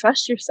 and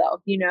trust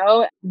yourself.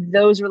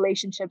 Those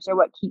relationships are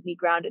what keep me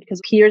grounded,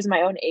 because peers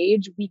my own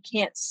age, we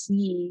can't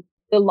see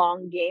the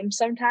long game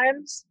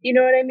sometimes. You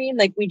know what I mean?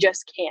 Like, we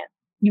just can't.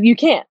 You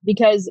can't,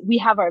 because we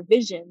have our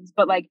visions,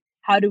 but like,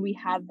 how do we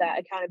have that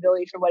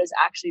accountability for what is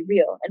actually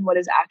real and what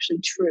is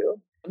actually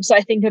true? So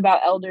I think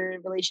about elder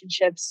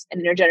relationships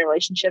and intergender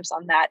relationships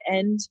on that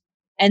end.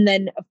 And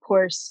then, of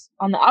course,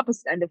 on the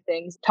opposite end of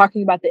things,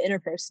 talking about the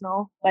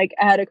interpersonal. Like,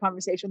 I had a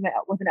conversation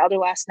with an elder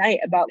last night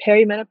about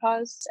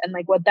perimenopause and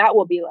like what that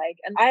will be like.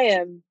 And I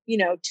am,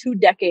 2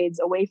 decades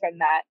away from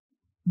that.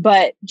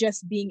 But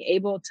just being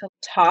able to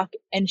talk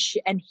and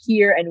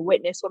hear and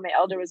witness what my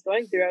elder was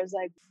going through, I was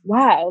like,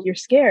 wow, you're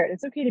scared.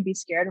 It's okay to be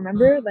scared.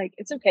 Remember, like,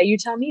 it's okay. You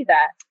tell me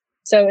that.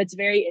 So it's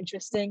very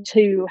interesting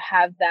to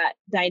have that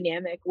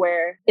dynamic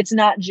where it's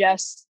not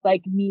just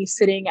like me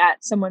sitting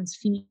at someone's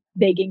feet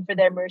begging for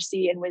their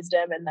mercy and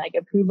wisdom and like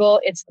approval.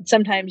 It's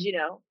sometimes,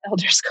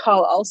 elders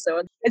call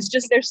also. It's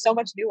just, there's so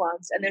much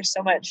nuance and there's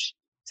so much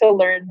to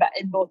learn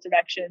in both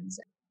directions.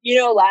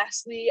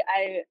 Lastly,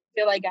 I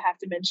feel like I have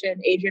to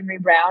mention Adrienne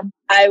Maree Brown.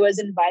 I was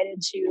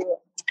invited to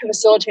a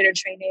facilitator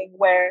training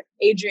where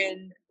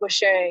Adrienne was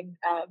sharing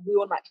We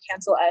Will Not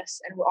Cancel Us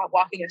and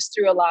walking us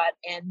through a lot.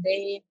 And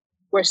they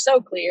were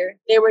so clear.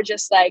 They were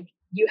just like,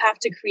 you have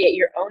to create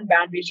your own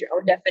boundaries, your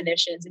own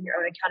definitions, and your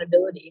own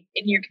accountability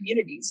in your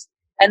communities,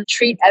 and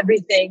treat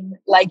everything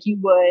like you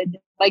would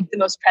like the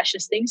most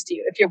precious things to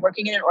you. If you're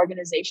working in an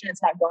organization,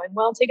 it's not going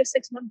well, take a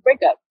 6-month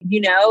breakup.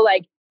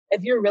 Like,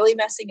 if you're really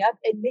messing up,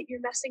 admit you're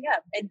messing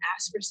up and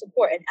ask for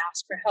support and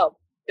ask for help.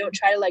 Don't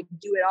try to like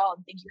do it all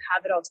and think you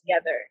have it all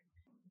together.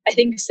 I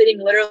think sitting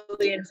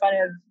literally in front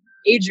of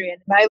Adrienne,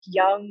 my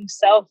young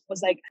self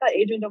was like, I thought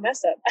Adrienne don't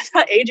mess up. I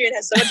thought Adrienne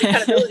has so much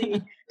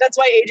accountability. That's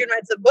why Adrienne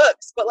writes the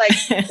books. But like,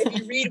 if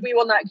you read We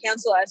Will Not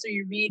Cancel Us, or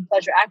you read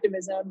Pleasure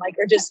Activism, like,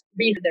 or just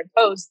read their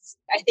posts,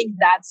 I think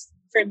that's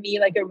for me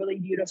like a really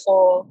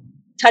beautiful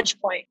touch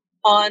point.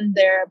 On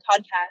their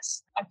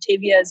podcast,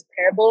 Octavia's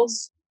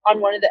Parables,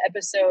 on one of the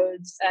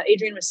episodes,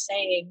 Adrienne was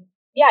saying,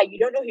 yeah, you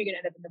don't know who you're going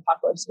to end up in the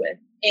apocalypse with.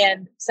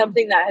 And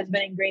something that has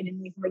been ingrained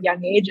in me from a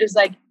young age is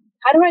like,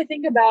 how do I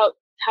think about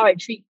how I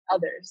treat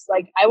others?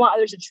 Like, I want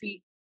others to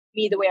treat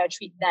me the way I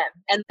treat them.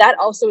 And that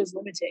also is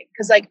limiting,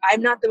 because like,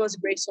 I'm not the most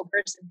graceful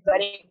person, because I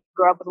didn't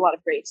grow up with a lot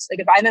of grace. Like,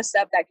 if I mess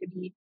up, that could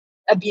be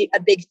a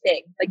big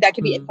thing. Like, that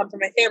could be income from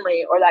my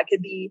family, or that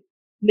could be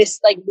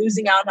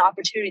losing out on an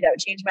opportunity that would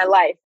change my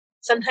life.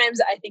 Sometimes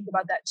I think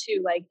about that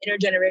too. Like,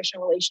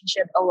 intergenerational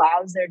relationship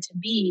allows there to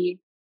be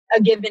a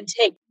give and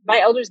take. My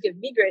elders give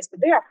me grace,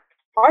 but they are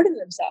hard on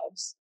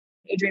themselves.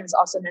 Adrienne was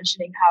also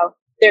mentioning how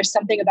there's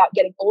something about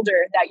getting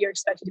older that you're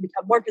expected to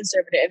become more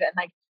conservative and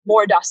like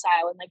more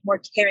docile and like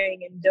more caring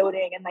and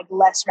doting and like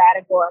less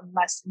radical and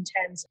less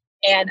intense.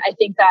 And I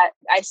think that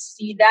I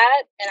see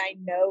that, and I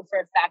know for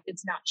a fact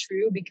it's not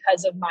true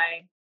because of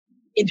my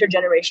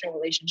intergenerational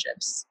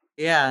relationships.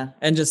 Yeah.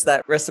 And just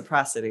that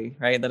reciprocity,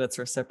 right? That it's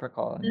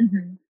reciprocal.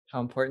 Mm-hmm. how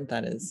important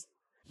that is.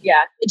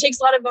 Yeah, it takes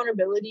a lot of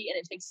vulnerability and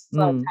it takes a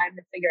lot of time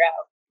to figure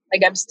out.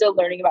 Like, I'm still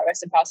learning about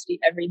reciprocity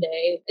every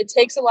day. It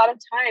takes a lot of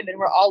time, and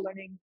we're all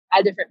learning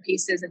at different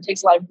paces. It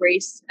takes a lot of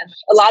grace and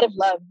a lot of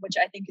love, which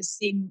I think is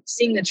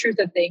seeing the truth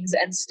of things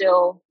and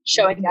still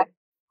showing up.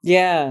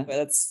 Yeah,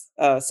 that's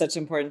such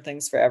important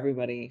things for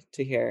everybody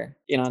to hear,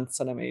 on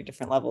so many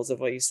different levels of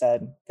what you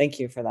said. Thank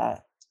you for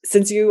that.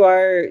 Since you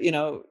are,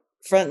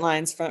 front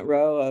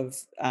row of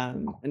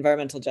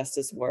environmental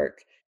justice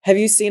work, have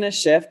you seen a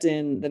shift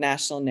in the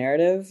national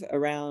narrative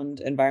around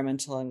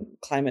environmental and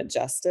climate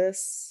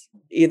justice,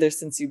 either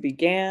since you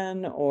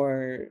began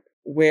or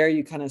where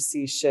you kind of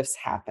see shifts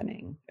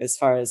happening as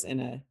far as in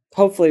a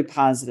hopefully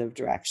positive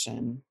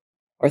direction,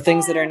 or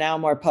things that are now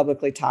more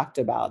publicly talked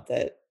about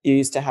that you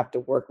used to have to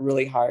work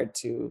really hard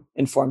to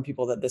inform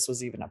people that this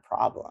was even a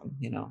problem,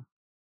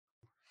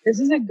 This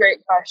is a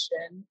great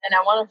question, and I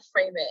want to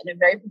frame it in a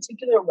very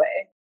particular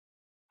way.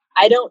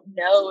 I don't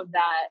know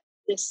that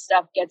this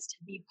stuff gets to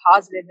be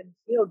positive and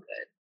feel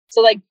good.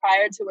 So like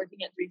prior to working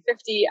at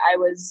 350, I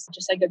was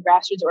just like a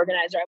grassroots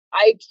organizer.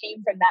 I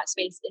came from that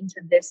space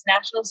into this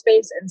national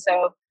space. And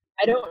so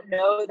I don't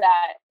know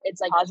that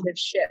it's like a positive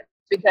shift,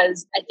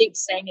 because I think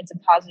saying it's a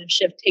positive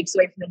shift takes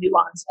away from the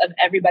nuance of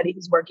everybody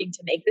who's working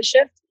to make the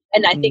shift.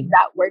 And I think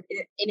that work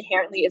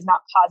inherently is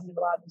not positive a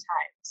lot of the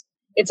times.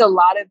 It's a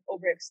lot of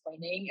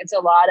over-explaining. It's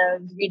a lot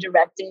of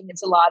redirecting.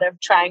 It's a lot of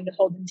trying to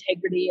hold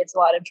integrity. It's a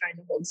lot of trying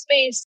to hold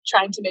space,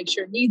 trying to make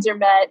sure needs are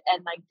met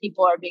and like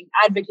people are being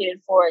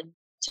advocated for. And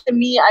to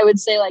me, I would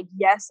say like,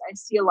 yes, I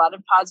see a lot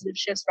of positive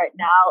shifts right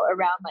now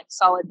around like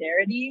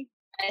solidarity.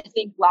 I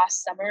think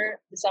last summer,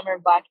 the summer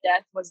of Black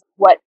Death, was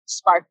what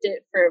sparked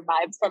it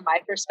from my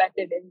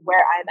perspective and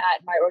where I'm at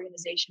in my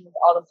organization with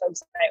all the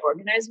folks that I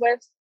organize with.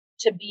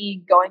 To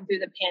be going through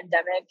the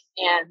pandemic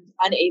and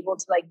unable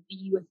to like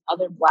be with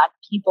other Black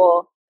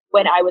people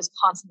when I was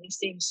constantly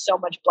seeing so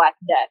much Black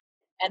death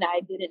and I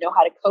didn't know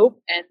how to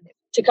cope, and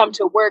to come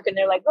to work and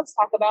they're like, let's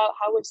talk about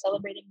how we're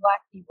celebrating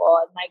Black people,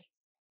 and like,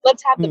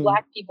 let's have the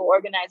Black people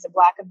organize a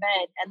Black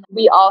event. And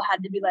we all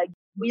had to be like,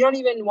 we don't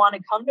even want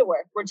to come to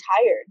work. We're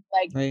tired.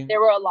 Like there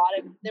were a lot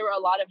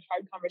of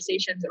hard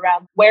conversations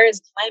around where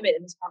is climate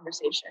in this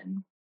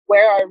conversation?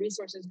 Where are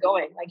resources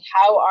going? Like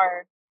how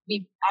are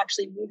we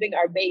actually moving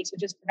our base,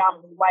 which is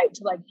predominantly white,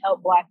 to like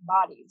help Black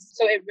bodies?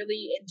 So it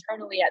really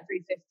internally at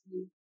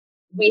 350,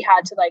 we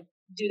had to like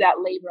do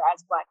that labor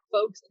as Black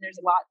folks. And there's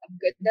a lot of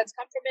good that's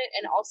come from it.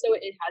 And also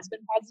it has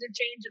been positive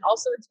change. And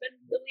also it's been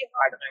really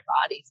hard on our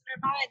bodies and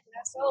our minds and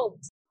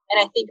ourselves. And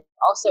I think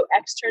also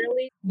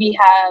externally, we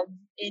have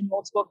in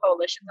multiple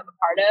coalitions I'm a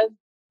part of,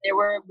 there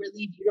were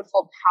really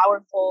beautiful,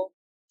 powerful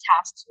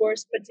task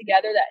force put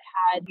together that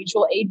had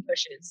mutual aid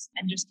pushes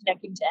and just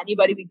connecting to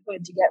anybody we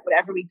could to get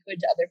whatever we could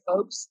to other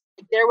folks.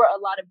 There were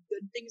a lot of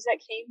good things that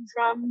came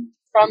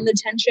from the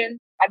tension.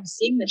 I'm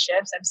seeing the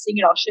shifts. I'm seeing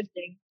it all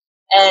shifting.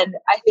 And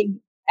I think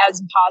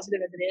as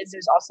positive as it is,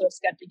 there's also a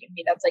skeptic in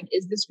me that's like,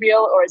 is this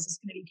real, or is this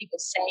going to be people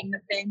saying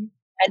the thing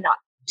and not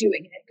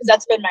doing it? Because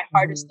that's been my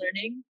hardest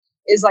learning,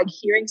 is like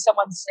hearing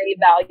someone say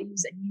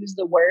values and use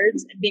the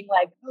words and being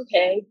like,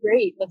 okay,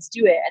 great, let's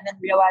do it. And then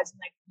realizing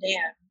like,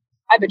 damn,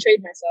 I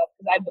betrayed myself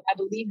because I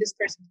believe this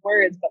person's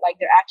words, but like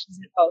their actions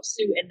didn't follow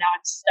suit. And now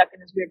I'm stuck in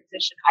this weird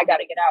position I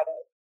got to get out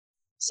of.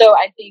 So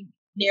I think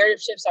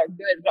narrative shifts are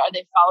good, but are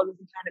they followed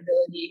with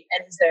accountability?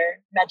 And is there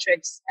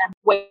metrics and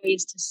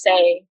ways to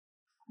say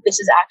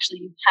this is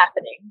actually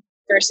happening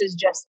versus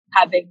just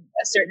having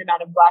a certain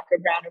amount of Black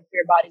or brown or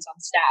queer bodies on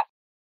staff?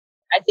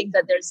 I think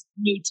that there's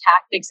new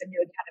tactics and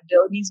new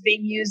accountabilities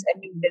being used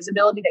and new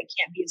visibility that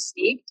can't be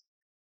escaped.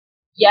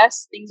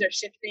 Yes, things are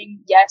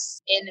shifting.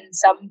 Yes, in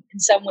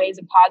some ways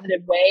a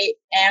positive way.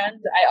 And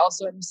I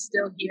also am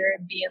still here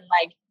being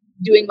like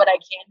doing what I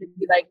can to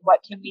be like, what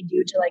can we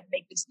do to like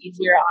make this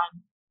easier on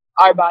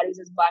our bodies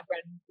as Black,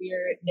 brown,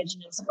 queer,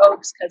 Indigenous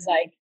folks? Because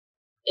like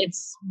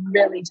it's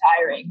really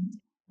tiring.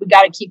 We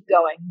got to keep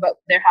going,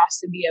 but there has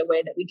to be a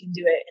way that we can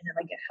do it in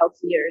like a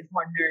healthier,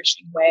 more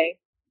nourishing way.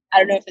 I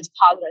don't know if it's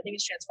positive. I think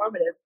it's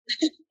transformative.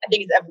 I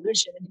think it's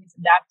evolution. I think it's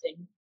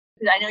adapting.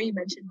 Because I know you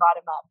mentioned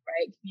bottom up,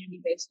 right?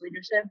 Community-based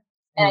leadership.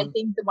 And I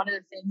think that one of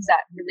the things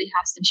that really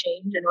has to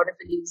change in order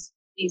for these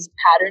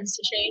patterns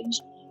to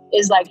change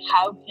is like,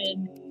 how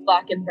can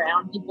Black and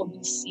brown people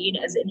be seen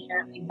as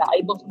inherently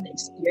valuable from the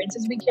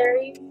experiences we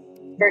carry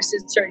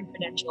versus certain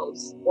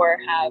credentials or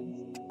have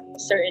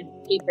certain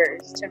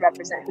papers to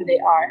represent who they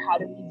are? How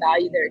do we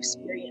value their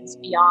experience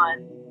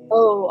beyond,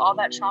 oh, all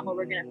that trauma,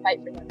 we're going to fight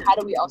for them? How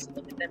do we also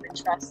look at them and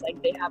trust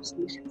like they have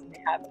solutions and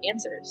they have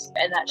answers,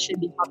 and that should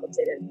be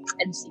compensated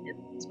and seen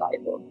as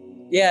valuable?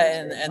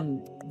 Yeah,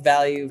 and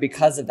value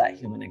because of that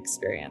human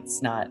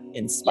experience, not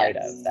in spite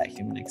of that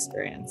human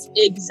experience.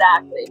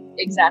 Exactly.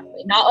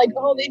 Not like,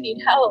 oh, they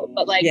need help,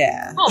 but like,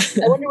 I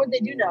wonder what they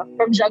do know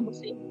from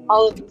geography,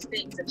 all of these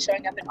things, and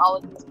showing up in all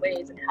of these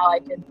ways, and how I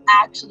could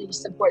actually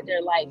support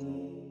their life.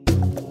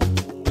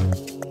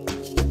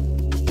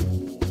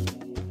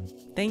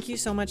 Thank you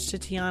so much to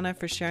Tiana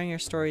for sharing your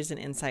stories and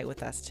insight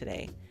with us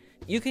today.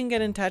 You can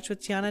get in touch with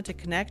Tiana to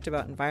connect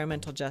about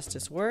environmental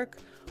justice work,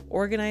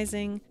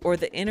 organizing, or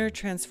the inner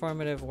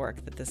transformative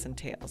work that this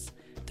entails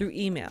through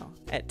email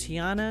at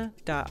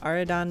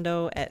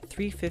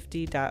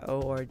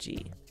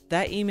tiana.arredondo@350.org.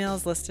 That email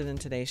is listed in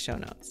today's show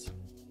notes.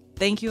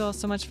 Thank you all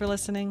so much for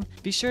listening.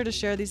 Be sure to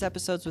share these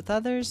episodes with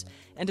others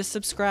and to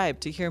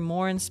subscribe to hear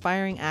more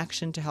inspiring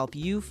action to help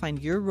you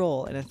find your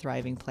role in a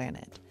thriving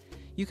planet.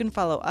 You can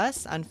follow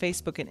us on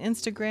Facebook and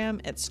Instagram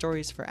at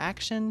Stories for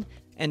Action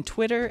and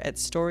Twitter at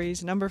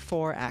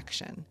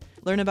Stories4Action.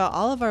 Learn about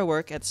all of our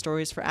work at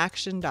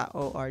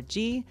storiesforaction.org.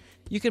 You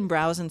can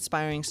browse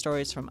inspiring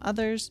stories from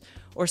others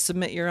or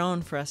submit your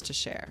own for us to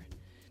share.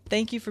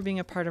 Thank you for being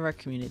a part of our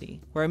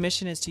community, where our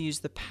mission is to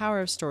use the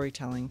power of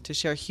storytelling to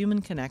share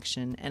human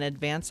connection and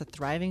advance a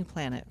thriving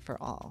planet for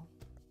all.